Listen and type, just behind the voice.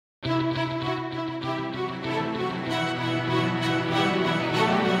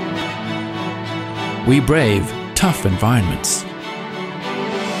we brave tough environments,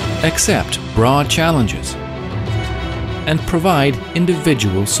 accept broad challenges, and provide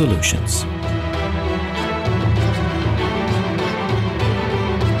individual solutions.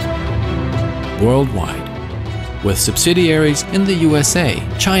 Worldwide, with subsidiaries in the USA,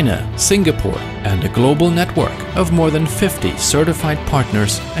 China, Singapore, and a global network of more than 50 certified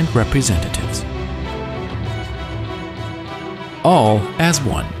partners and representatives. All as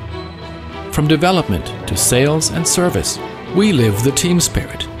one. From development to sales and service, we live the team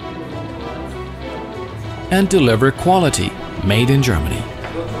spirit and deliver quality made in Germany.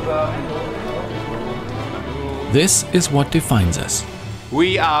 This is what defines us.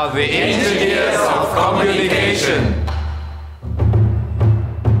 We are the engineers of communication.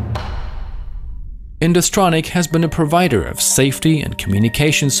 INDUSTRONIC has been a provider of safety and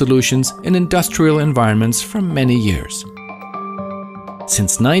communication solutions in industrial environments for many years.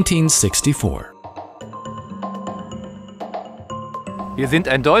 Since 1964. Wir sind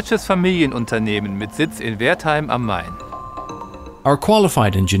ein deutsches Familienunternehmen mit Sitz in Wertheim am Main. Our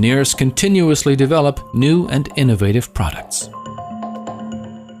qualified engineers continuously develop new and innovative products.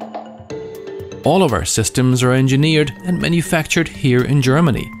 All of our systems are engineered and manufactured here in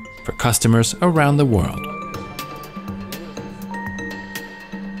Germany for customers around the world.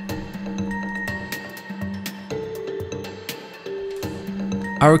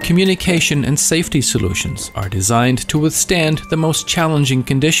 Our communication and safety solutions are designed to withstand the most challenging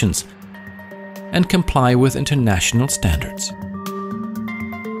conditions and comply with international standards.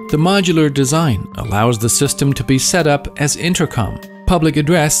 The modular design allows the system to be set up as intercom, public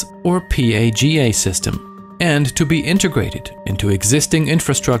address or PAGA system, and to be integrated into existing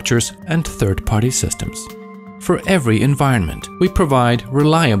infrastructures and third-party systems. For every environment, we provide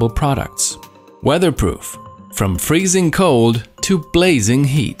reliable products, weatherproof, from freezing cold to blazing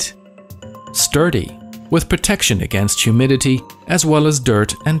heat, sturdy, with protection against humidity as well as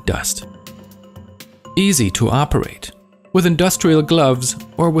dirt and dust, easy to operate, with industrial gloves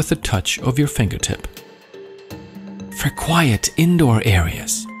or with the touch of your fingertip, for quiet indoor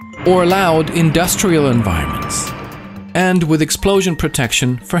areas or loud industrial environments, and with explosion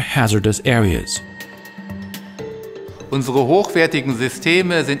protection for hazardous areas. Unsere hochwertigen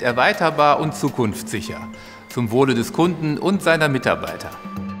Systeme sind erweiterbar und zukunftssicher, zum Wohle des Kunden und seiner Mitarbeiter.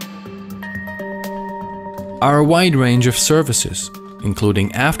 Our wide range of services,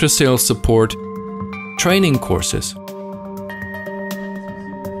 including after-sales support, training courses,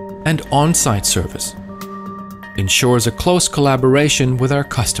 and on-site service, ensures a close collaboration with our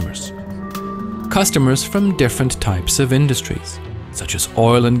customers. Customers from different types of industries, such as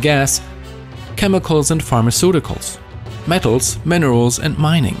oil and gas, chemicals and pharmaceuticals, metals, minerals and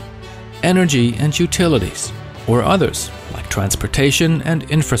mining, energy and utilities, or others like transportation and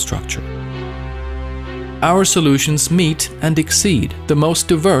infrastructure. Our solutions meet and exceed the most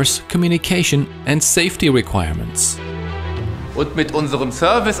diverse communication and safety requirements. Und mit unserem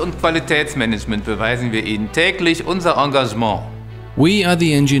Service- und Qualitätsmanagement beweisen wir Ihnen täglich unser Engagement. We are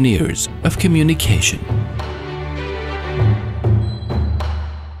the engineers of communication.